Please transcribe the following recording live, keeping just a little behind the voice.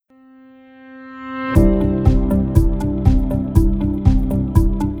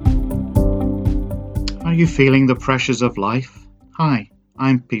Are you feeling the pressures of life? Hi,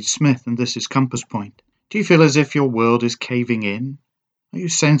 I'm Pete Smith and this is Compass Point. Do you feel as if your world is caving in? Are you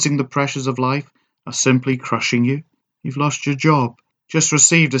sensing the pressures of life are simply crushing you? You've lost your job, just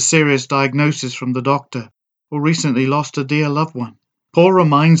received a serious diagnosis from the doctor, or recently lost a dear loved one. Paul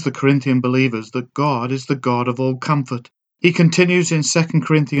reminds the Corinthian believers that God is the God of all comfort. He continues in 2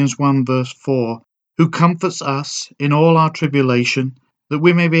 Corinthians 1 verse 4, who comforts us in all our tribulation, that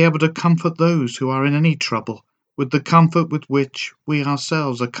we may be able to comfort those who are in any trouble, with the comfort with which we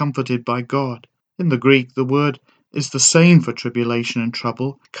ourselves are comforted by God. In the Greek, the word is the same for tribulation and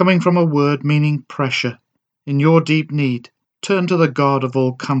trouble, coming from a word meaning pressure. In your deep need, turn to the God of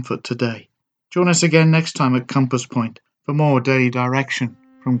all comfort today. Join us again next time at Compass Point for more daily direction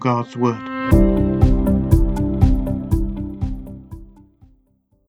from God's Word.